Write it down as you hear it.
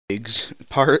Big's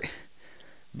part.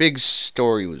 Big's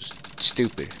story was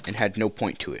stupid and had no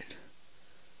point to it.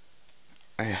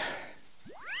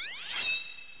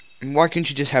 Why couldn't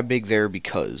you just have Big there?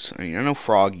 Because I mean, I know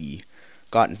Froggy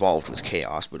got involved with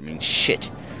chaos, but I mean, shit.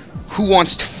 Who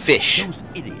wants to fish? Those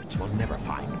idiots will never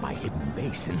find my hidden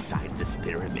base inside this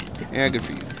pyramid. Yeah, good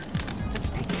for you. Let's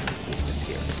take care of business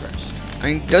here first. I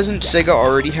mean, doesn't Sega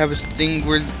already have a thing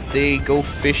where they go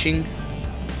fishing?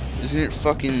 Isn't it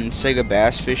fucking Sega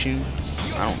Bass Fishing?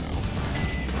 I don't know.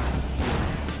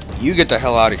 You get the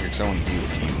hell out of here, because I want to deal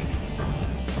with you.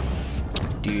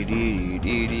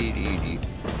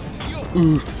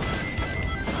 Ooh.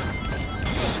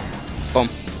 Bum.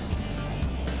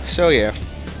 So yeah.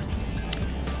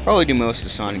 Probably do most of the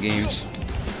Sonic games.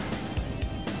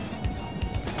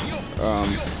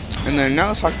 And then now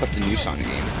let's talk about the new Sonic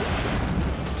game.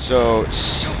 So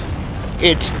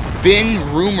it's been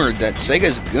rumored that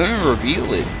Sega's gonna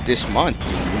reveal it this month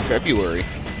in February.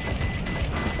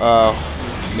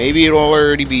 Maybe it'll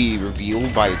already be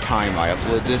revealed by the time I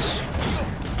upload this.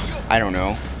 I don't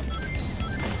know.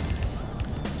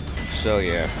 So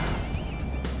yeah.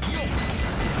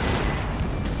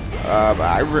 But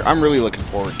I'm really looking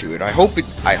forward to it. I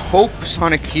hope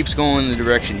Sonic keeps going in the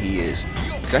direction he is,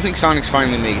 because I think Sonic's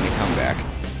finally making a comeback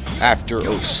after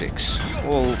 06.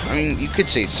 Well, I mean, you could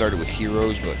say it started with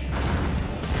Heroes, but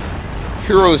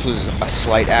Heroes was a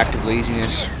slight act of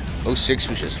laziness. 06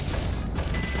 was just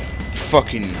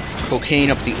fucking cocaine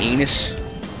up the anus.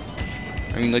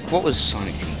 I mean, like, what was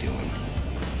Sonic doing?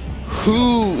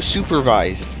 Who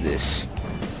supervised this?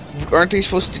 Aren't they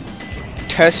supposed to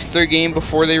test their game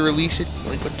before they release it?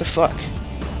 Like, what the fuck?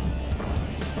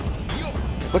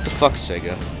 What the fuck,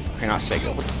 Sega? Okay, not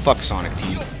Sega. What the fuck, Sonic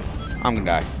Team? I'm gonna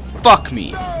die. Fuck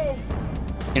me!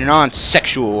 In a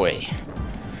non-sexual way.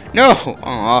 No!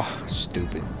 Aw,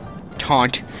 stupid.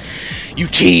 Taunt. You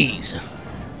tease!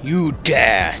 You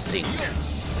dare think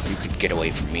you could get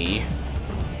away from me?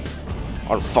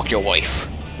 I'll fuck your wife.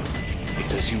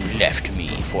 Because you left me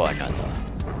for another.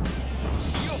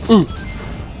 Ooh!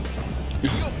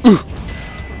 Ooh.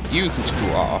 You can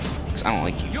screw off, because I don't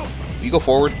like you. You go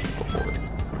forward, go forward.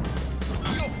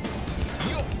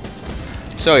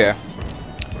 So yeah.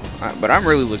 But I'm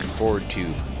really looking forward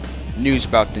to news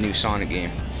about the new Sonic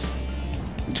game.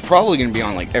 It's probably going to be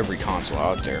on like every console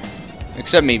out there.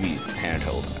 Except maybe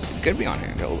handheld. It could be on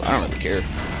handheld, I don't really care.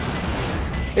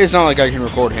 It's not like I can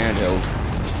record handheld.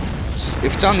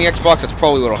 If it's on the Xbox, that's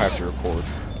probably what I'll have to record.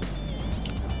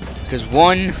 Because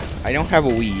one, I don't have a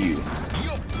Wii U.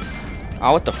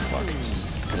 Oh, what the fuck?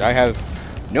 Because I have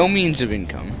no means of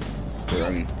income. Or,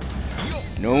 I mean,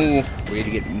 no way to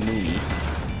get money.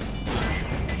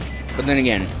 But then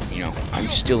again, you know, I'm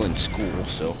still in school,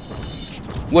 so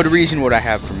what reason would I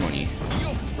have for money?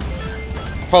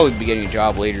 I'll probably be getting a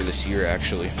job later this year,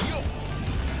 actually.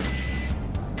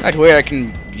 That way I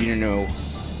can, you know,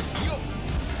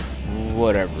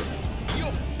 whatever.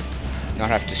 Not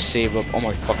have to save up all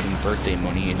my fucking birthday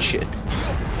money and shit.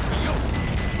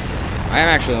 I am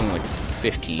actually only like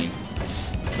 15. So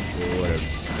whatever.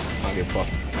 I don't give a fuck.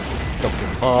 Don't give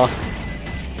a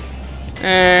fuck.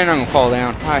 And I'm gonna fall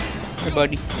down. Hi. Hi,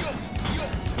 buddy.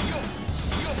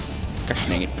 Gosh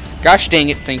dang it. Gosh dang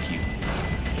it, thank you.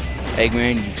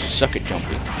 Eggman, you suck at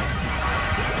jumping.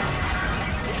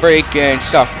 Breaking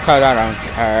stuff, cause I don't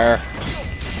care.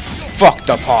 Fuck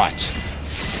the pots.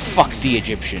 Fuck the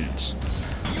Egyptians.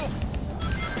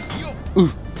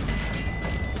 Ooh.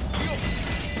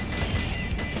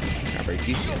 Can I break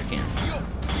these? Yeah, I can.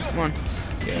 Come on.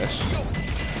 Yes.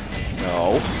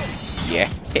 No. Yeah.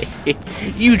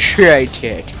 You tried to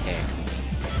attack me.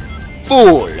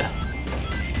 Fool!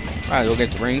 Alright, we'll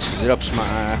get the rings, because it ups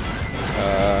my,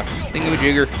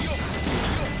 thingamajigger.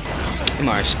 And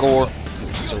my score,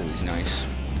 which is always nice.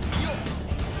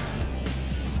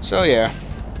 So, yeah.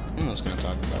 What else can I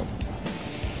talk about?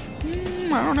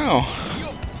 I don't know.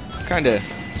 I'm kinda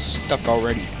stuck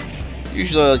already.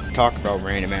 Usually I like to talk about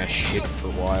random ass shit for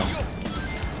a while.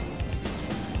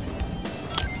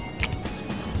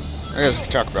 I guess I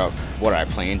can talk about what I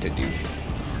plan to do.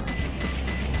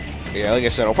 Yeah, like I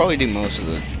said, I'll probably do most of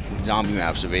the zombie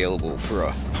maps available for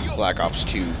Black Ops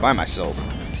 2 by myself.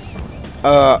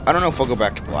 I don't know if I'll go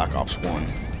back to Black Ops 1.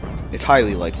 It's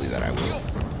highly likely that I will.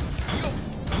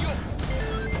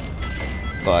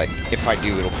 But if I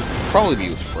do, it'll probably be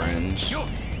with friends.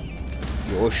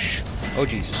 Yosh. Oh,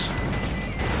 Jesus.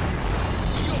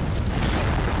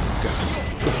 God.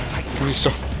 Give me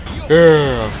stuff.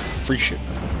 Free shit.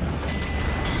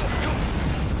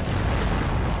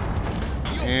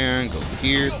 And go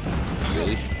here.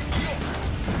 Really?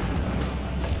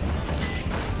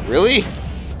 Really?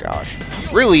 gosh.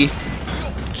 Really?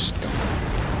 Just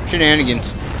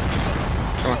shenanigans.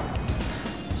 Come on.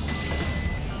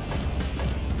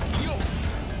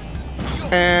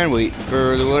 And wait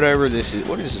for the whatever this is.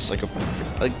 What is this? Like a...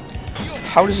 Like...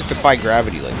 How does it defy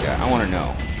gravity like that? I want to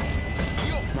know.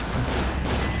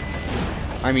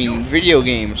 I mean, video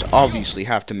games obviously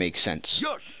have to make sense.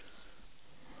 I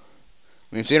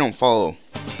mean, if they don't follow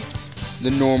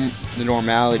the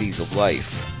normalities of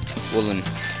life, well then,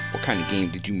 what kind of game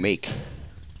did you make?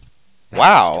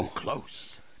 Wow.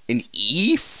 Close. An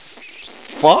E?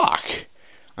 Fuck.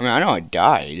 I mean, I know I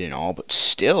died and all, but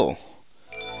still,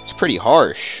 it's pretty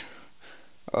harsh.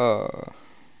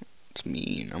 It's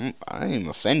mean. I'm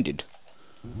offended.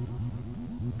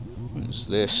 What is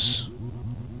this?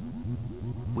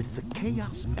 With the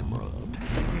Chaos Emerald.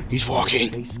 He's walking.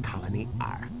 Space Colony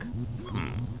Ark.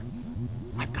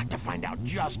 I've got to find out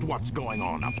just what's going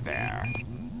on up there.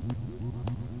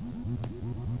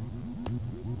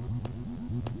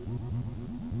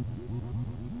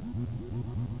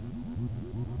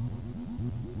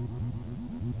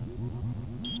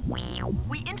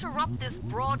 We interrupt this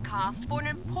broadcast for an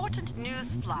important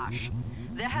news flash.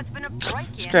 There has been a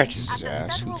break-in at the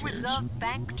Federal Reserve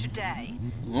Bank today.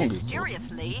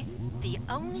 Mysteriously, the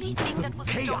only thing that was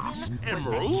stolen was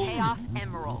the Chaos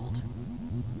Emerald.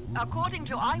 According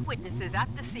to eyewitnesses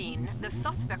at the scene, the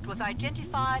suspect was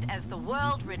identified as the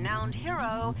world-renowned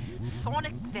hero,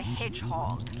 Sonic the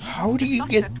Hedgehog. How do you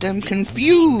get them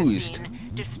confused?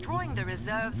 Destroying the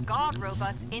reserve's guard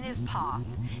robots in his path.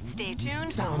 Stay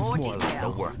tuned for Sounds more more details. like the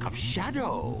work of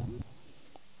Shadow.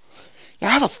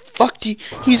 Yeah, how the fuck do you...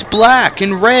 He's black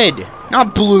and red,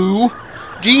 not blue.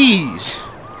 Jeez.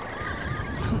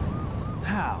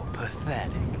 How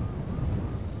pathetic.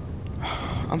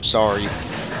 I'm sorry.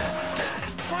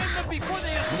 Find them before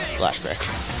they escape. Flashback.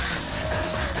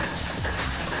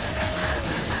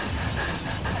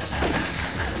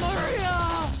 Maria!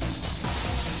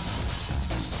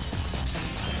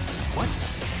 What?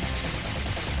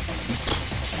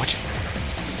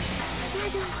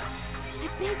 Shadow, I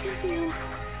beg of you,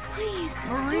 please do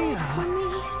Maria. it for me.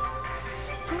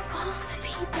 For all the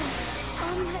people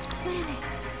on that planet.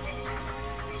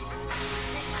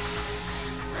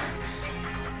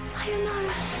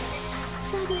 Sayonara,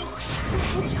 Shadow the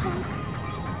Hedgehog.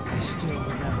 I still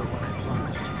remember what I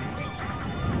promised you.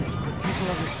 For the people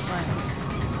of this planet,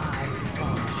 I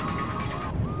promise you.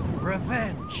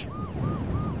 Revenge.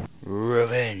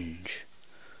 Revenge.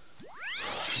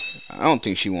 I don't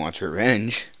think she wants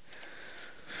revenge.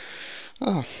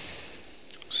 Oh.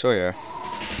 So yeah.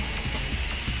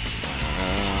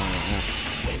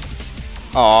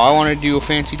 Oh, I want to do a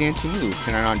fancy dancy move.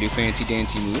 Can I not do fancy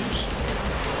dancy moves?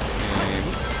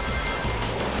 Maybe.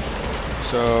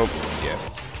 So,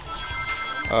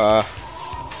 yeah.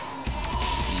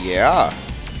 Yeah.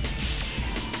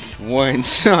 When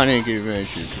Sonic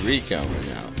Adventure 3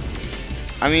 coming out.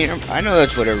 I mean, I know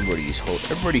that's what everybody's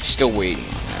hoping. Everybody's still waiting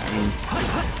on that. I mean,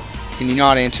 can you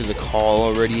not answer the call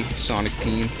already, Sonic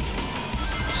team?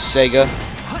 Sega?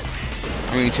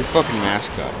 I mean, it's your fucking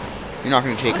mascot. You're not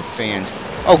going to take a fan.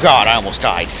 Oh god, I almost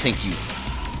died. Thank you.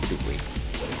 Wait.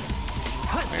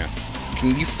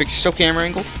 Can you fix yourself, camera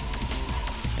angle?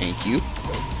 Thank you.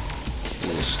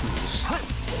 Do this.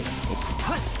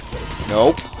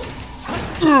 Nope.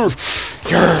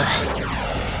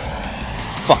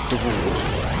 Fuck the rules.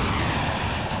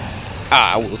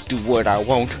 I will do what I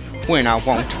want, when I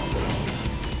want.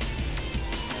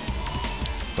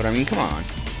 But I mean, come on.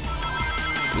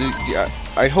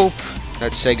 I'd hope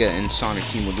that Sega and Sonic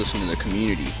team would listen to the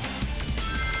community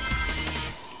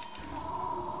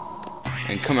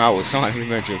and come out with Sonic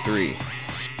Adventure 3.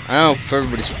 I know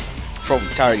everybody's probably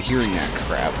tired of hearing that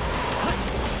crap.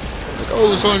 Like,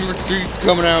 oh, Sonic Adventure 3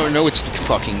 coming out. No, it's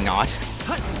fucking not.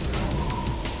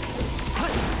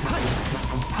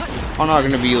 I'm not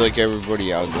gonna be like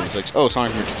everybody out there. It's like, oh,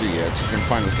 Sonic Adventure 3, yeah, it's gonna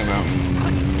finally come out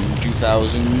in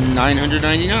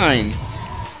 2,999.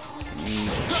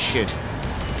 Shit.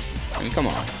 I mean, come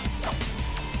on.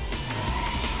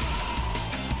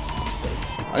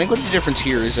 I think what the difference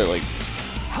here is that, like,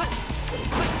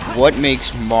 what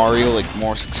makes Mario, like,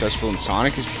 more successful than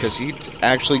Sonic is because he's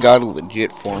actually got a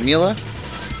legit formula.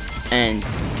 And,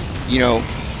 you know,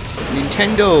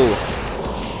 Nintendo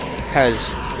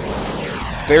has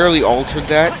barely altered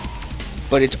that,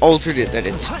 but it's altered it that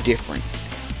it's different.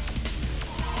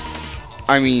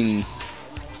 I mean,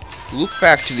 look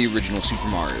back to the original Super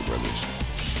Mario Brothers.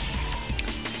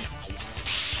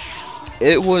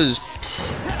 It was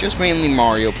just mainly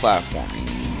Mario platforming,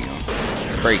 you know,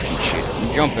 breaking shit,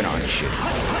 and jumping on shit.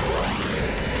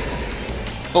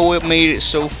 But what made it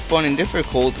so fun and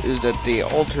difficult is that they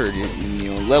altered it,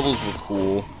 and levels were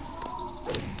cool,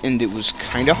 and it was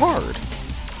kind of hard.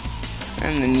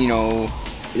 And then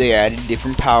they added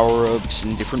different power-ups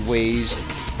in different ways.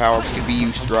 Power-ups could be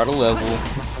used throughout a level.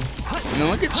 And then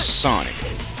look at Sonic.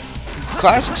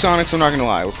 Classic Sonics, I'm not gonna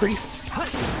lie, were pretty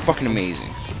fucking amazing.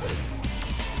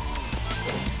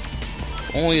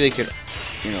 If only they could,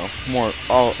 more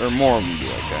of them be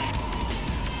like that.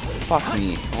 Fuck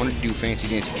me. I want to do fancy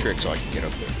dancy tricks so I can get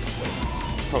up there.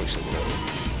 Probably still get up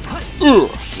there. Ugh,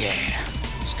 yeah.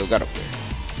 Still got up there.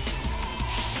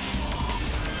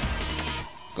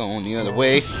 Going the other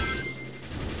way.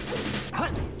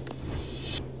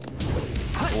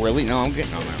 Really? No, I'm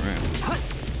getting on that ramp.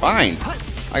 Fine.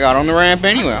 I got on the ramp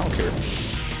anyway. I don't care.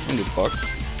 I don't give a fuck.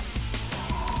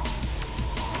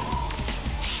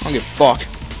 I don't give a fuck.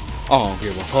 I don't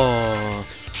give a fuck.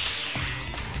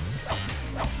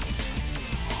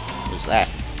 What's that?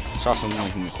 I saw something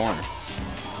like in the corner.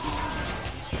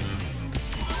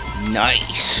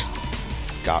 Nice.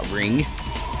 Got ring.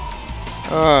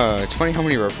 It's funny how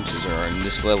many references there are in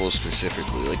this level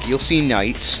specifically. Like, you'll see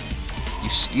knights.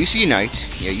 You see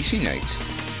knights. Yeah, you see knights.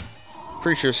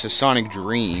 Pretty sure it's a Sonic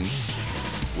Dream,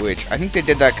 which I think they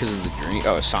did that because of the Dream.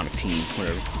 Oh, Sonic Team,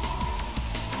 whatever.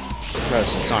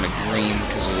 That's a Sonic Dream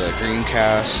because of the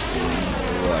Dreamcast.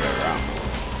 Whatever. I don't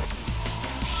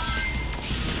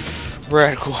know.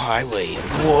 Radical Highway.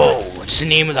 Whoa! What's the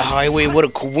name of the highway? What a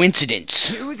coincidence!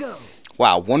 Here we go.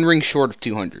 Wow, one ring short of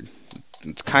 200.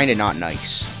 It's kind of not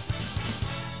nice.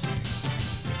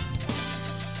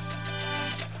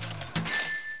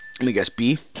 Let me guess,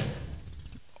 B.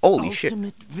 Holy shit.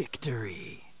 Ultimate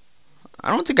victory.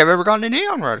 I don't think I've ever gotten an A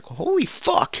on Radical. Holy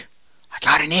fuck. I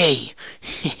got an A.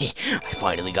 I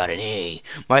finally got an A.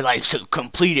 My life's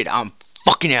completed. I'm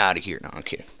fucking out of here. No, I'm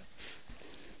kidding.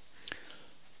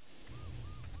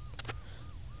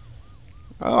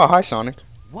 Oh, hi, Sonic.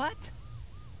 What?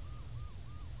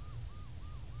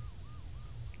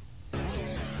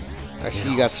 I see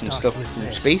you got some stuff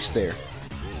from space there.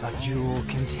 A jewel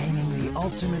containing the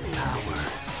ultimate power.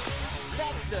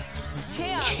 That's the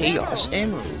Chaos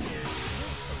Emerald.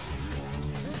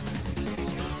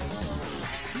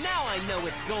 Now I know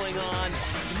what's going on.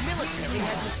 The military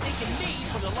has mistaken me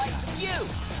for the likes of you.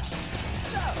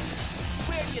 So,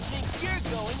 where do you think you're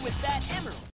going with that emerald?